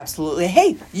Absolutely.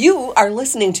 Hey, you are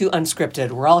listening to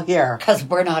Unscripted. We're all here. Because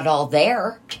we're not all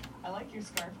there. I like your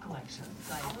scarf collection.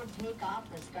 I would take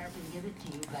off the scarf and give it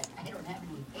to you, but I don't have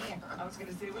any hair. I was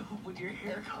going to say, would your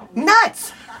hair come?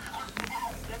 Nuts!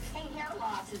 Hey, hair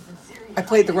loss is a serious... I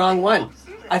played the wrong one.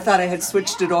 I thought I had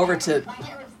switched it over to... My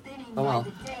hair is thinning Oh, well. by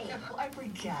the day. I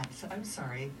forget. I'm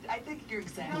sorry. I think you're You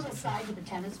know exaggerating. the size of a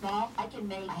tennis ball? I can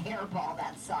make a hairball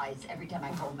that size every time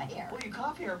I comb my hair. Well, you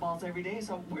cough hairballs every day,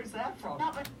 so where's that from?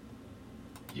 No, but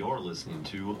You're listening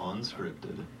to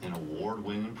Unscripted, an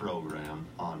award-winning program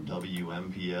on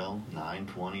WMPL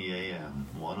 920 AM,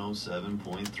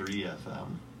 107.3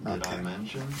 FM. Did I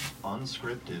mention?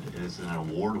 Unscripted is an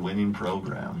award-winning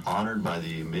program honored by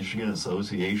the Michigan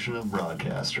Association of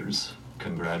Broadcasters.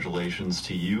 Congratulations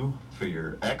to you for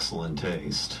your excellent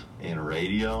taste in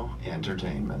radio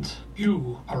entertainment.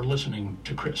 You are listening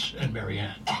to Chris and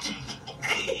Marianne.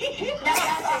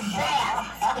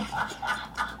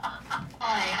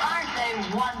 aren't they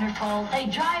wonderful? They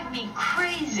drive me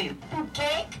crazy.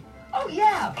 Cake? Oh,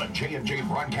 yeah. A J&J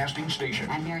broadcasting station.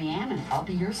 I'm Marianne, and I'll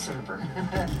be your server.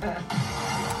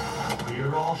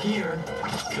 We're all here,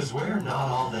 because we're not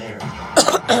all there.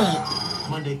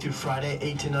 Monday through Friday,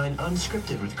 8 to 9,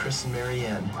 Unscripted with Chris and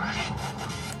Marianne.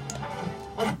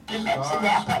 Well, you mentioned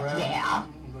that, but yeah.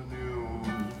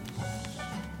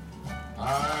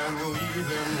 I'm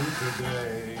leaving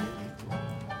today.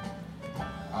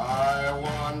 I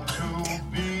want to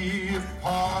be a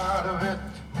part of it.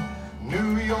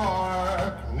 New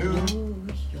York, New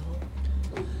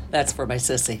That's for my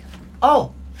sissy.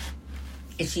 Oh.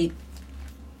 Is she...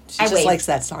 She I just wave. likes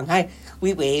that song. Hi,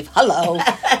 we wave. Hello.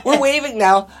 We're waving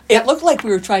now. It looked like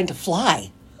we were trying to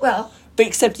fly. Well, But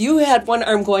except you had one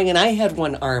arm going and I had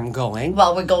one arm going.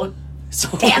 we go... So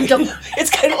Tandem. It's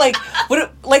kind of like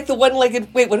like the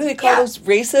one-legged. Wait, what do they call Yeah. those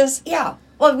races? Yeah.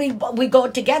 Well, we go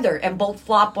together and both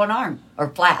flop one arm. Or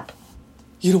flap.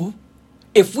 You know,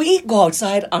 if we go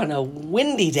outside on a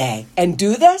windy day and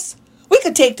do this, we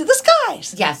could take to the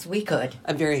skies. Yes, we could.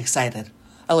 I'm very excited.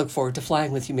 I look forward to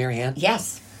flying with you, Marianne.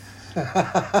 Yes.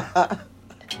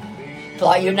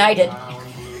 Fly United.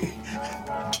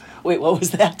 Wait, what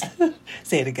was that?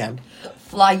 Say it again.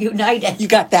 Fly United. You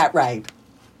got that right.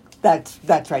 That's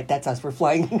right. That's us. We're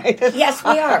flying United. Yes,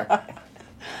 we are.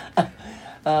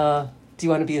 Do you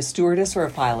want to be a stewardess or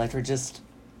a pilot or just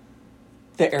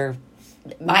the air?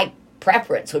 My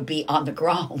preference would be on the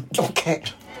ground. Okay.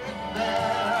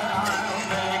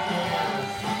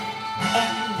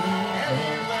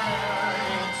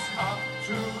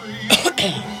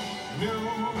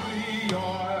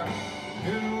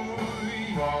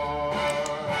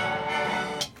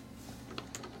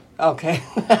 Okay.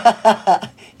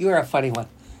 You are a funny one.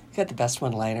 You got the best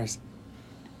one-liners.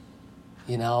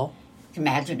 You know?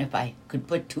 Imagine if I could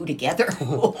put two together.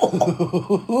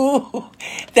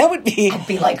 That would be... I'd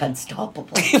be like unstoppable.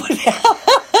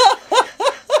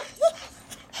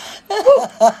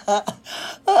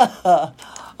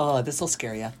 Oh, this will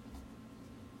scare you.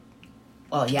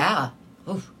 Well, yeah.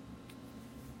 Oof.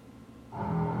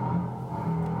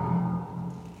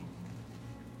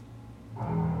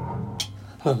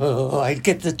 I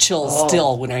get the chills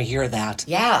still when I hear that.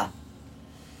 Yeah.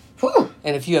 Whew.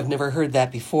 And if you have never heard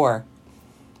that before,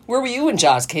 where were you when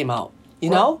Jaws came out? You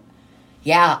know?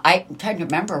 Yeah, I'm trying to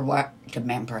remember I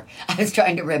was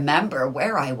trying to remember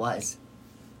where I was.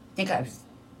 I think I was...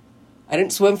 I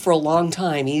didn't swim for a long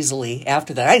time easily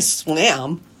after that. I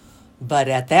swam, but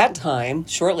at that time,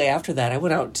 shortly after that, I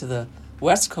went out to the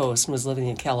West Coast and was living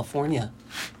in California.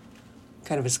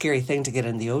 Kind of a scary thing to get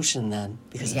in the ocean then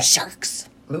because of sharks.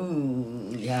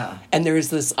 Ooh, yeah. And there is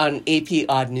this on AP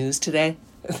Odd News today.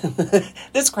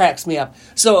 This cracks me up.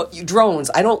 So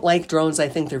drones, I don't like drones. I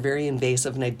think they're very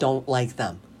invasive and I don't like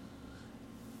them.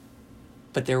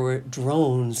 But there were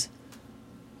drones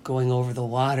going over the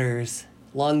waters,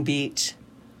 Long Beach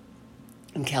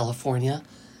in California.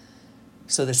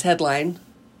 So this headline,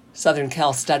 Southern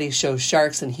Cal study shows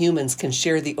sharks and humans can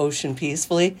share the ocean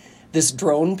peacefully. This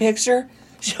drone picture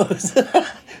shows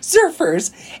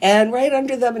surfers, and right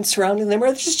under them and surrounding them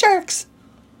are the sharks.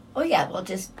 Oh, yeah, well,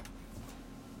 just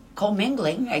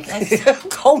commingling, I guess.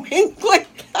 Commingling.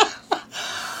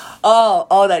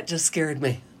 Oh, that just scared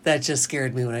me. That just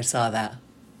scared me when I saw that.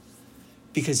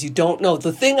 Because you don't know.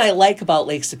 The thing I like about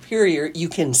Lake Superior, you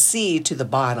can see to the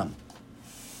bottom.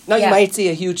 Now, you might see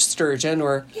a huge sturgeon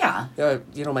or,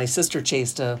 my sister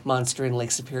chased a monster in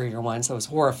Lake Superior once. I was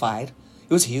horrified.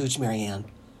 It was huge, Marianne.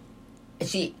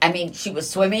 She was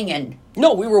swimming and...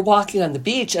 No, we were walking on the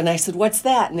beach, and I said, what's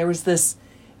that? And there was this,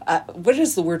 what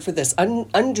is the word for this?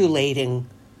 Undulating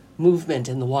movement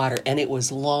in the water, and it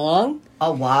was long.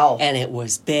 Oh, wow. And it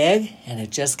was big, and it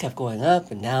just kept going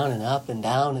up and down and up and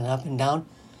down and up and down.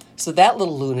 So that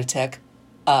little lunatic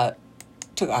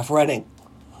took off running.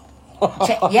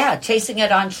 Chasing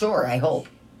it on shore, I hope.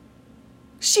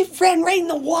 She ran right in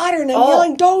the water, and I'm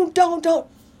yelling, don't.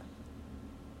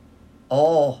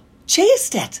 Oh.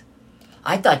 Chased it.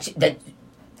 I thought that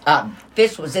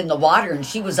fish was in the water and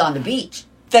she was on the beach.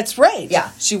 That's right.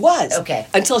 Yeah. She was. Okay.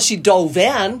 Until she dove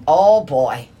in. Oh,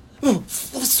 boy.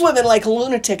 Swimming like a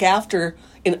lunatic after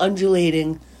an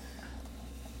undulating...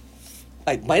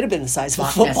 It might have been the size of a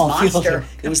football field.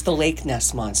 It was the Lake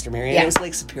Ness monster, Mary. Yeah. It was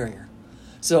Lake Superior.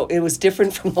 So it was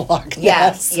different from the Loch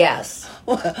Ness. Yes.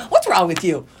 What's wrong with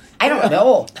you? I don't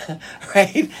know.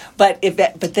 Right? But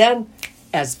then,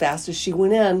 as fast as she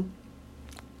went in,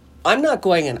 I'm not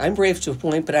going in. I'm brave to a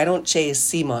point, but I don't chase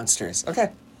sea monsters.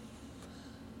 Okay.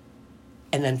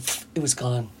 And then it was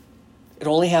gone. It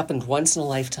only happened once in a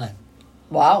lifetime.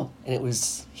 Wow. And it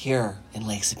was here in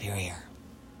Lake Superior.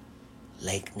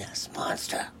 Lake Ness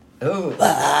monster. Ooh.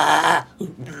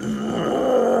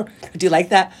 Do you like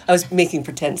that? I was making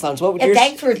pretend sounds. What would And yours?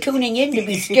 thanks for tuning in to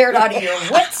be scared out of your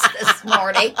wits this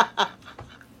morning.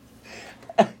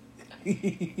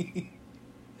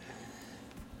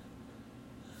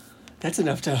 That's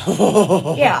enough to...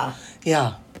 Yeah.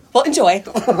 Yeah. Well, enjoy.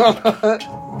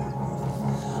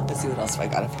 Let's see what else I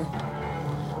got up here.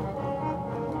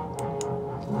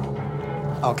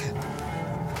 Okay.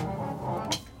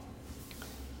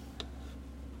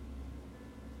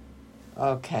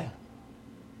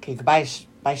 Okay, goodbye,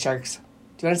 bye, sharks. Do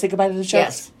you want to say goodbye to the sharks?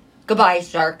 Yes. Goodbye,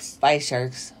 sharks. Bye,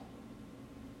 sharks.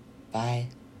 Bye.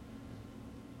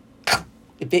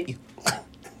 It bit you.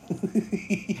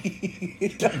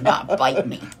 Do not bite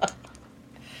me.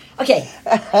 Okay,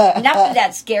 enough of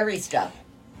that scary stuff.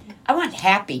 I want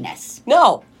happiness.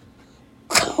 No.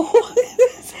 Well,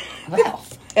 we're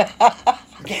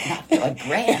getting off to a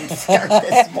grand start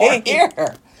this morning. Here.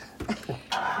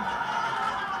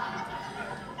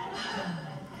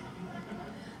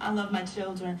 I love my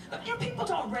children. You know, people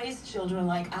don't raise children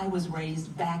like I was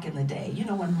raised back in the day. You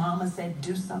know, when Mama said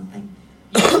do something,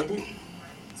 you did it.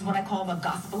 It's what I call the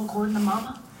gospel according to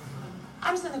Mama.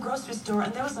 I was in the grocery store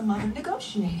and there was a mother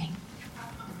negotiating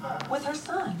with her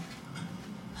son.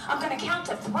 I'm going to count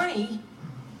to 3.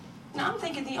 Now I'm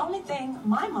thinking the only thing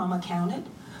my mama counted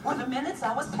were the minutes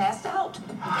I was passed out.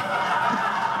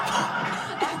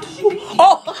 After she beat me.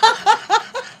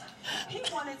 He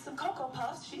wanted some Cocoa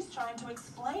Puffs. She's trying to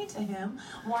explain to him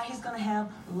why he's going to have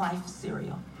Life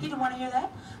cereal. He didn't want to hear that.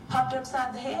 Popped her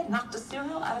upside the head, knocked the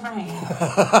cereal out of her hand.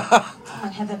 I'm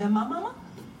like, had that been my mama?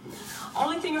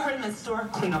 Only thing you heard in that store,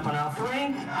 clean up on aisle 3.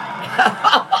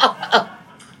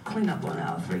 Clean up on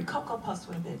aisle 3. Cocoa Puffs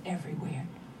would have been everywhere.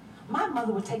 My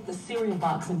mother would take the cereal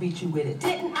box and beat you with it.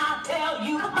 Didn't I tell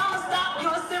you, Mama, stop,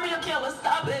 you're a serial killer,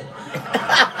 stop it.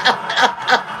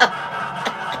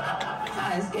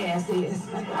 High as gas is.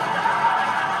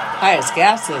 High as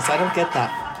gas is. I don't get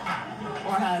that.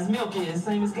 Or high as milk is,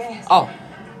 same as gas. Oh.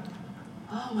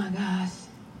 Oh my gosh.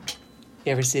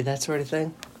 You ever see that sort of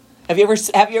thing? Have you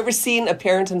ever seen a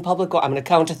parent in public go, I'm going to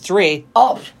count to 3?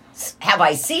 Oh, have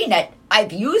I seen it?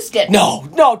 I've used it.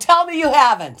 No, tell me you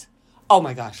haven't. Oh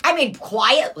my gosh. I mean,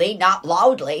 quietly, not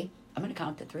loudly. I'm going to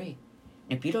count to 3.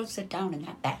 And if you don't sit down in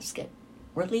that basket,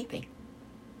 we're leaving.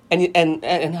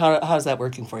 And how's that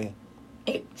working for you?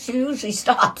 She usually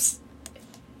stops.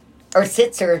 Or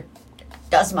sits or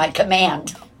does my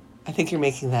command. I think you're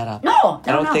making that up. No.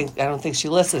 I don't think she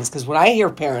listens, because when I hear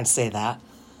parents say that,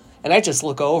 and I just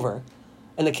look over,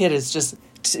 and the kid is just,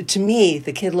 to me,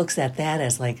 the kid looks at that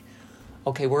as like,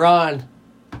 okay, we're on.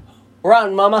 We're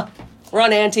on, Mama. We're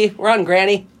on, Auntie. We're on,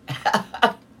 Granny.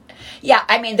 Yeah,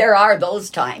 I mean, there are those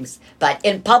times. But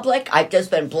in public, I've just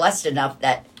been blessed enough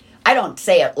that I don't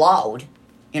say it loud,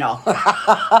 you know.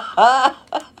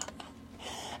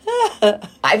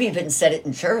 I've even said it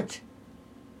in church.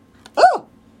 Oh,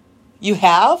 you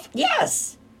have?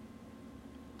 Yes.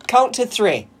 Count to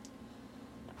 3.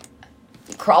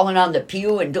 Crawling on the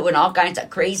pew and doing all kinds of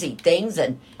crazy things.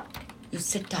 And you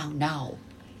sit down now.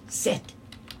 Sit.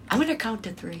 I'm going to count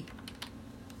to 3.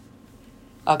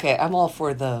 Okay, I'm all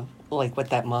for what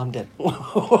that mom did.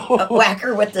 Whack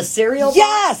her with the cereal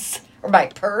Yes! box? Or my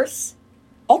purse?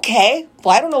 Okay.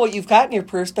 Well, I don't know what you've got in your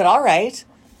purse, but all right.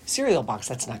 Cereal box,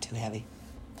 that's not too heavy.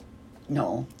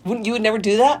 No. You would never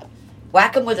do that?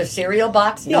 Whack him with a cereal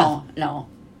box? No, Yeah. no.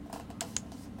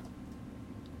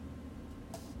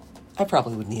 I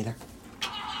probably wouldn't either.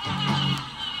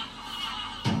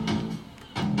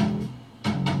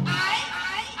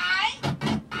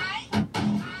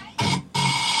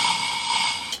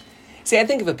 See, I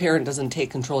think if a parent doesn't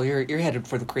take control, you're headed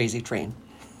for the crazy train.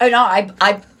 I know.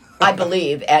 I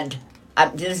believe, and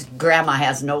this grandma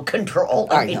has no control.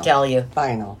 Let me tell you.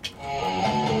 I know.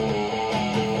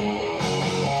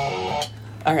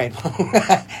 All right.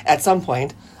 At some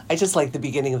point, I just like the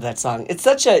beginning of that song. It's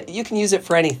you can use it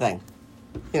for anything,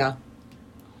 you know.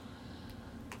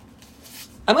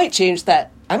 I might change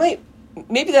that.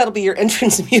 Maybe that'll be your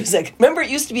entrance music. Remember, it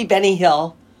used to be Benny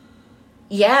Hill.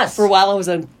 Yes. For a while, I was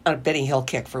on a Benny Hill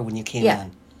kick for when you came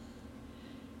in.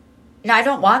 No, I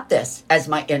don't want this as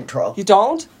my intro. You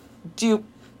don't? Do you?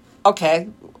 Okay.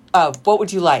 What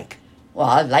would you like? Well,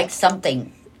 I'd like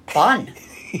something fun.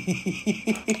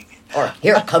 Or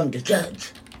here come the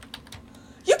judge.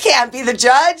 You can't be the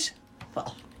judge.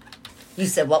 Well, you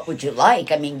said, what would you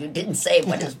like? I mean, you didn't say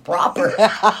what is proper.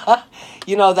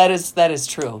 You know, that is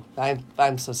true.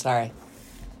 I'm so sorry.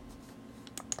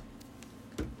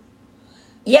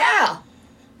 Yeah.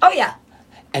 Oh, yeah.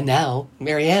 And now,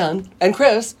 Marianne and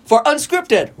Chris for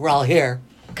Unscripted. We're all here.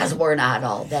 Because we're not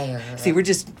all there. See, we're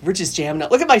just jamming up.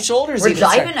 Look at my shoulders. We're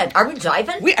jiving it. Are we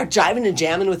jiving? We are jiving and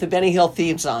jamming with the Benny Hill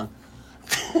theme song.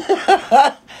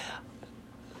 It's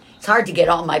hard to get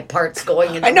all my parts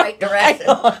going in the right direction.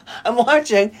 I know. I'm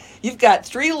watching. You've got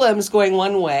 3 limbs going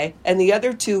one way and the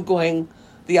other 2 going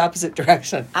the opposite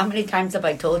direction. How many times have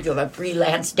I told you I'm a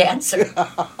freelance dancer?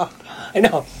 I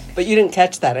know, but you didn't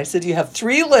catch that. I said you have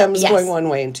 3 limbs going one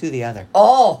way and 2 the other.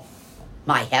 Oh,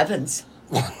 my heavens.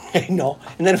 I know.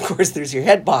 And then, of course, there's your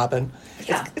head bobbing.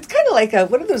 Yeah. It's kind of like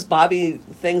what are those bobby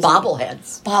things?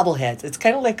 Bobbleheads. Bobbleheads. It's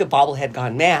kind of like a bobblehead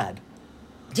gone mad.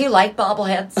 Do you like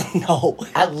bobbleheads? No.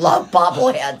 I love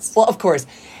bobbleheads. Well, of course.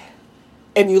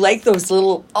 And you like those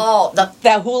little... Oh,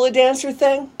 that hula dancer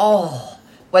thing? Oh,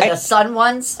 with the sun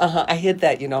ones? Uh-huh. I hid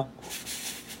that, you know.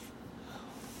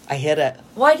 I hid it.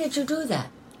 Why did you do that?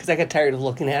 Because I got tired of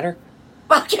looking at her.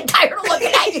 Well, I get tired of looking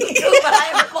at you too, but I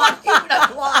haven't locked you in a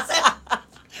closet.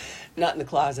 Not in the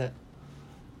closet.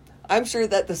 I'm sure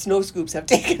that the snow scoops have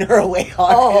taken her away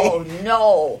already. Oh,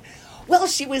 no. Well,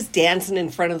 she was dancing in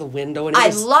front of the window. And I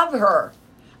love her.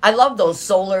 I love those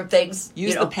solar things.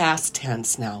 Use the past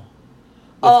tense now.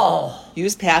 Oh.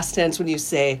 Use past tense when you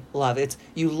say love. It's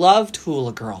you loved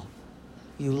Hula Girl.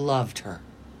 You loved her.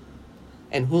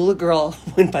 And Hula Girl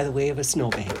went by the way of a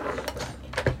snowbank.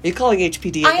 Are you calling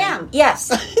HPD again? I am,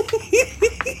 yes.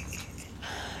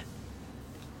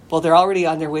 Well, they're already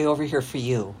on their way over here for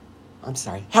you. I'm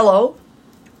sorry. Hello?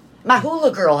 My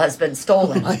Hula Girl has been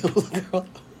stolen. My Hula Girl?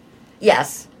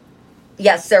 Yes.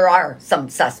 Yes, there are some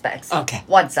suspects. Okay.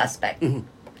 One suspect. Mm-hmm.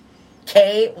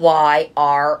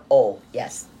 Kyro.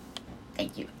 Yes.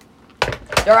 Thank you.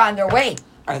 They're on their way.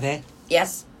 Are they?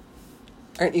 Yes.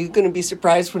 Aren't you going to be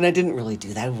surprised when I didn't really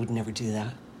do that? I would never do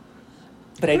that.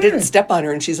 But I didn't step on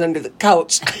her and she's under the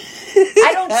couch.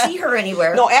 I don't see her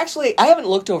anywhere. No, actually, I haven't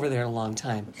looked over there in a long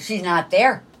time. She's not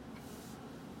there.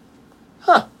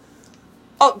 Huh.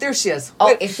 Oh, there she is.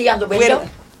 Oh, is she on the window?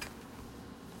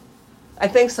 I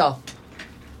think so.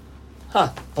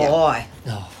 Huh. Boy.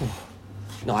 Yeah.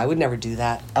 No, I would never do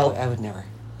that. Oh. I would never.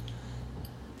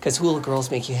 Because hula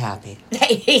girls make you happy.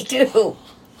 They do.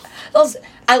 Those,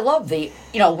 I love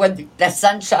when the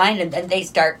sunshine and then they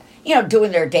start,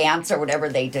 doing their dance or whatever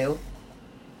they do.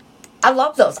 I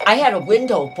love those. I had a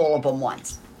window full of them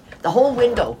once. The whole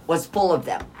window was full of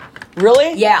them.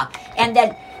 Really? Yeah. And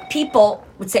then people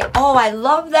would say, oh, I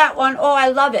love that one. Oh, I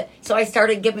love it. So I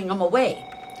started giving them away.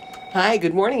 Hi,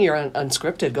 good morning. You're on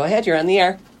Unscripted. Go ahead. You're on the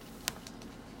air.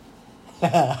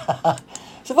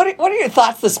 So what are your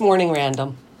thoughts this morning,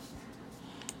 Random?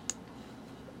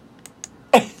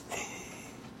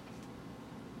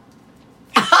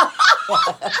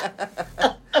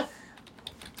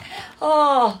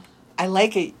 Oh, I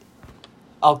like it.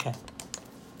 Okay.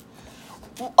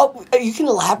 Oh, you can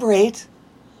elaborate.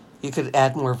 You could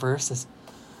add more verses.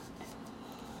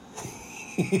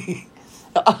 Crazy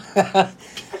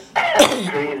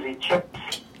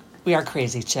chicks. We are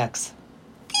crazy chicks.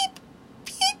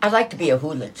 I'd like to be a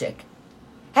hula chick.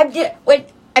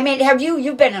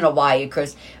 You've been in Hawaii,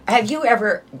 Chris. Did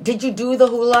you do the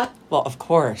hula? Well, of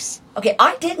course. Okay,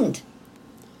 I didn't.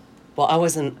 Well, I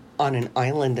wasn't on an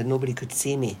island and nobody could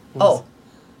see me. Oh.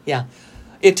 Yeah.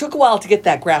 It took a while to get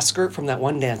that grass skirt from that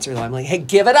one dancer, though. I'm like, hey,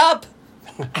 give it up.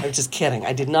 I'm just kidding.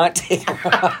 I did not take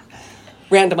her.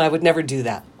 Random, I would never do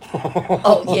that.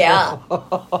 Oh, yeah.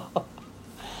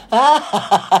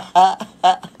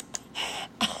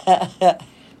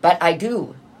 But I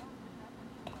do.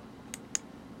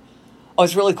 Oh,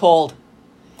 it's really cold.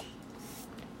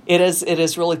 It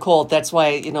is really cold. That's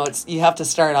why, you have to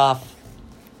start off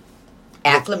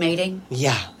Acclimating?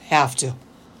 Yeah, have to.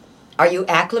 Are you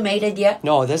acclimated yet?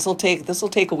 No, this will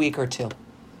take a week or two,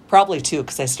 probably 2,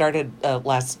 because I started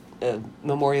last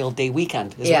Memorial Day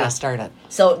weekend is when I started.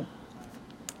 So,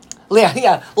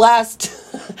 yeah, last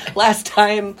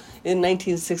time in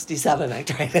 1967 I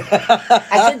tried it.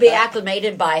 I should be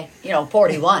acclimated by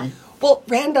 41. Well,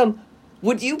 Random,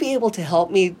 would you be able to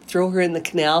help me throw her in the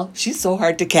canal? She's so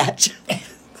hard to catch.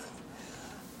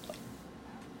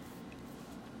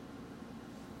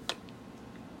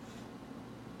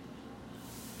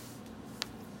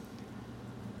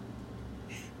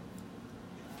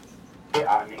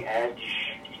 On the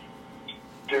edge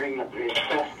during the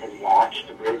Bridgefest and watch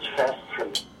the Bridgefest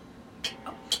from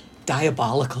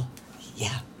Diabolical.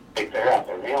 Yeah. right there at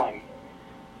the railing.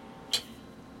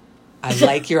 I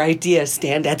like your idea.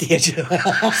 Stand at the edge of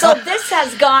the... So this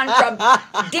has gone from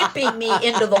dipping me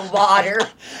into the water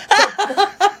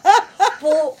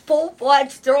to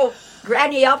full-fledged throw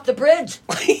Granny off the bridge.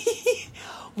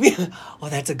 Oh,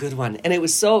 that's a good one. And it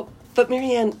was so... But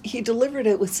Marianne, he delivered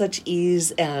it with such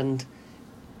ease and...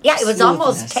 Yeah, it was smoothness.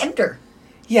 almost tender.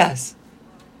 Yes.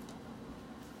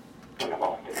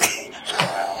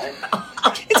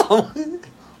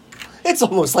 It's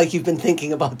almost like you've been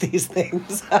thinking about these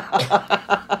things.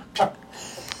 I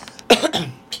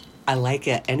like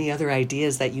it. Any other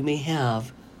ideas that you may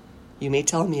have, you may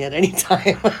tell me at any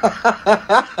time.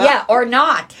 Yeah, or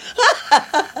not.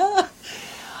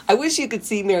 I wish you could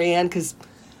see Marianne, because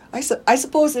I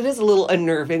suppose it is a little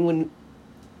unnerving when...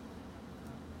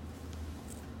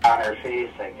 On her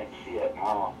face, I can see it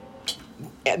now.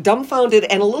 Dumbfounded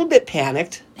and a little bit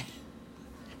panicked.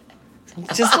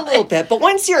 Just a little bit. But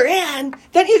once you're in,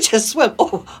 then you just swim.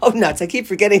 Oh, nuts. I keep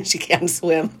forgetting she can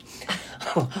swim.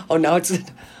 Now it's...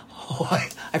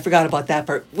 I forgot about that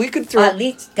part. We could throw... At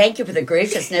least thank you for the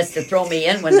graciousness to throw me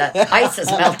in when the ice is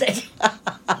melted.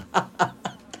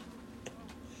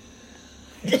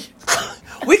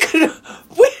 We could...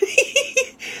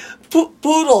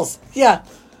 Poodles. Yeah.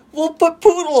 We'll put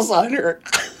poodles on her.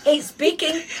 Hey,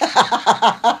 speaking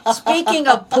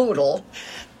of poodle,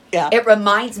 yeah, it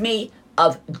reminds me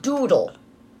of doodle.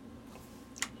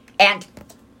 And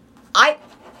I'm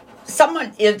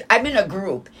in a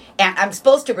group, and I'm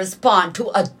supposed to respond to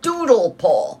a doodle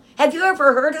poll. Have you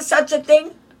ever heard of such a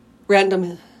thing?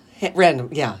 Random,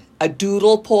 yeah. A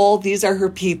doodle poll. These are her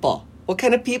people. What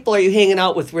kind of people are you hanging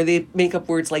out with where they make up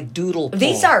words like doodle poll?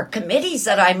 These are committees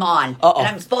that I'm on. Uh-oh. And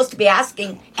I'm supposed to be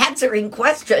answering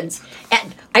questions.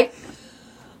 And a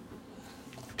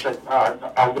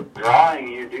drawing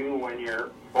you do when you're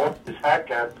both as heck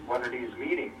at one of these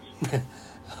meetings.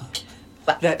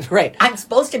 Right. I'm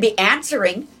supposed to be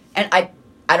answering, and I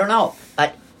don't know,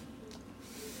 but...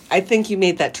 I think you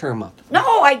made that term up.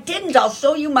 No, I didn't. I'll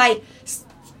show you my...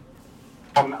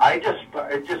 I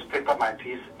just picked up my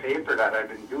piece of paper that I've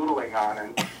been doodling on,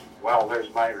 and, well, there's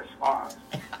my response.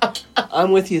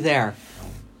 I'm with you there.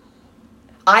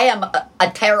 I am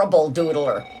a terrible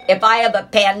doodler. If I have a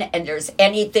pen and there's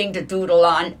anything to doodle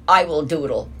on, I will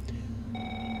doodle.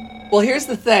 Well, here's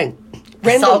the thing.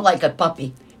 I sound like a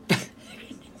puppy.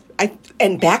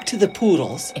 And back to the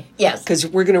poodles. Yes. Because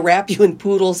we're going to wrap you in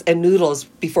poodles and noodles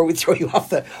before we throw you off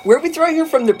the... Where are we throwing you,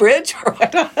 from the bridge? Or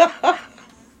what?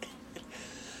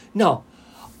 No.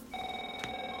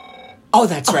 Oh,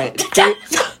 that's right.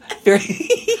 Very...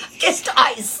 Just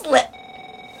I slip.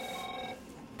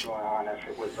 Going on if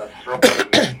it was a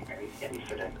throwing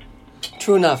incident.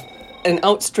 True enough. An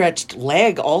outstretched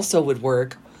leg also would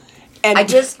work. And I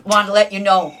just want to let you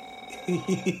know,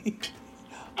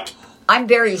 I'm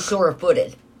very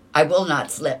sure-footed. I will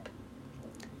not slip.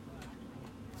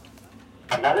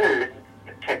 Another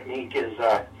technique is,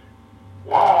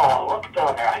 wow, look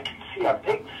down there. I can see a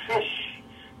big fish.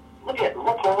 Look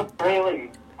over the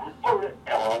railing.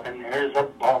 Oh, and there's a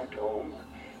bump. Oh.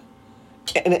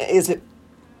 And is it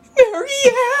Marianne?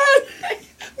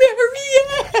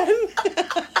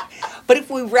 But if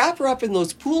we wrap her up in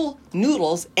those pool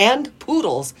noodles and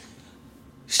poodles,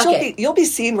 you'll be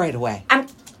seen right away.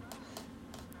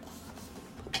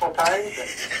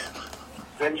 Times,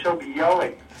 then she'll be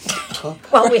yelling.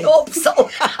 Well, we hope so.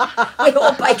 We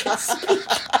hope I can speak.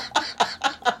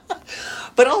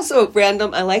 But also,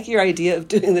 Random, I like your idea of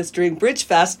doing this during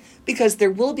Bridgefest, because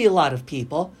there will be a lot of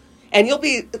people, and you'll...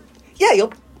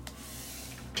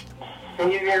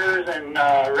 Saviors and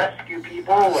rescue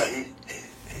people, and...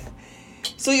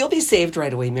 So you'll be saved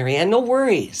right away, Marianne. No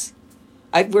worries.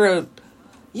 I'd wear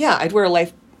a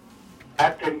life...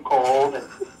 Acting cold and...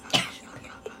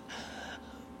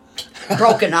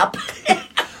 Broken up.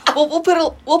 Well, we'll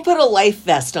put a life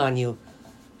vest on you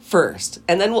first,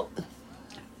 and then we'll...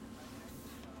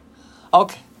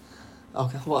 Okay.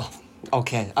 Well,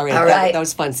 Okay. All right. All that, right. that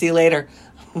was fun. See you later.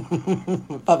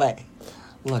 Bye-bye.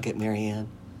 Look at Marianne.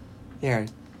 There.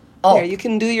 Oh. There, you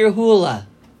can do your hula.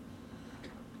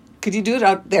 Could you do it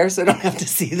out there so I don't have to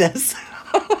see this?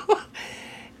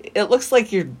 It looks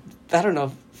like you're, I don't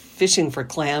know, fishing for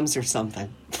clams or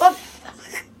something. Well,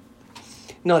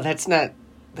 No, that's not.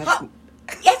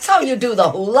 that's how you do the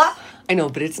hula. I know,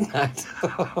 but it's not.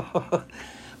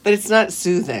 But it's not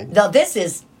soothing. No, this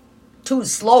is too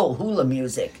slow hula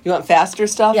music. You want faster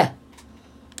stuff? Yeah,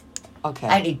 Okay.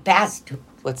 I need fast.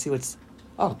 Let's see what's.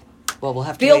 Oh, well, we'll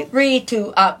have to Feel wait. free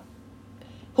to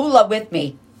hula with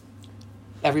me.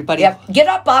 Everybody. Yep. Get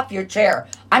up off your chair.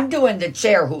 I'm doing the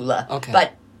chair hula. Okay.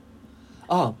 But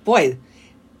Oh, boy.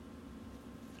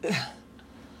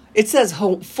 It says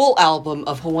full album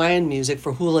of Hawaiian music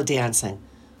for hula dancing.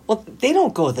 Well, they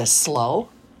don't go this slow.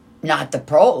 not the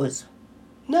pros.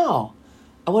 No.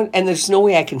 And there's no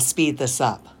way I can speed this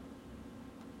up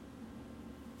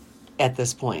at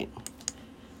this point.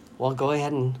 Well, go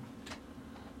ahead and...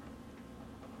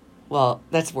 Well,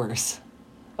 that's worse.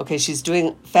 Okay, she's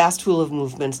doing fast hula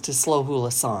movements to slow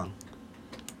hula song.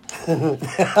 Hang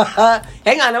on,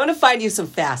 I'm going to find you some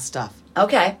fast stuff.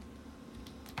 Okay.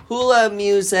 Hula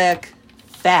music,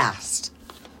 fast.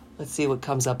 Let's see what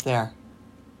comes up there.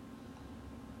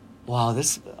 Wow,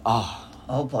 this...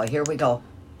 Oh boy, here we go.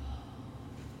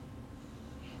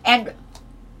 And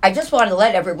I just want to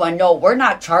let everyone know we're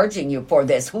not charging you for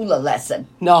this hula lesson.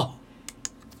 No.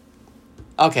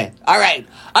 Okay, all right.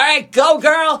 All right, go,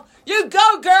 girl. You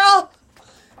go, girl.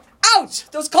 Ouch,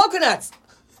 those coconuts.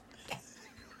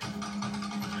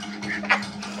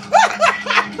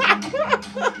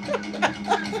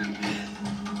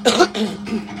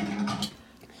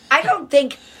 I don't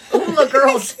think hula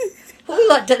girls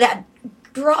hula to that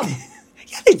drum.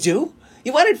 Yeah, they do.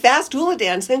 You wanted fast hula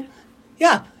dancing?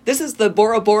 Yeah, this is the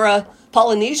Bora Bora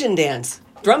Polynesian dance.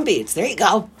 Drum beats. There you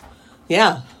go.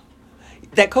 Yeah.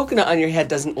 That coconut on your head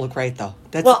doesn't look right, though.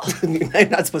 That's, Well, I'm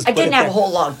not supposed to I put didn't it have a there.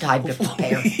 whole long time to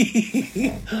prepare.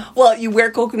 Well, you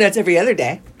wear coconuts every other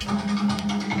day.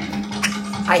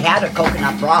 I had a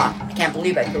coconut bra. I can't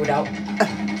believe I threw it out.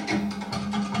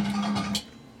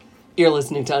 You're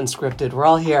listening to Unscripted. We're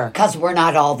all here. Because we're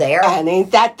not all there. And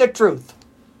ain't that the truth?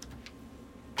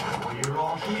 Well, you're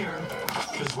all here,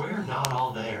 because we're not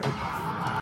all there.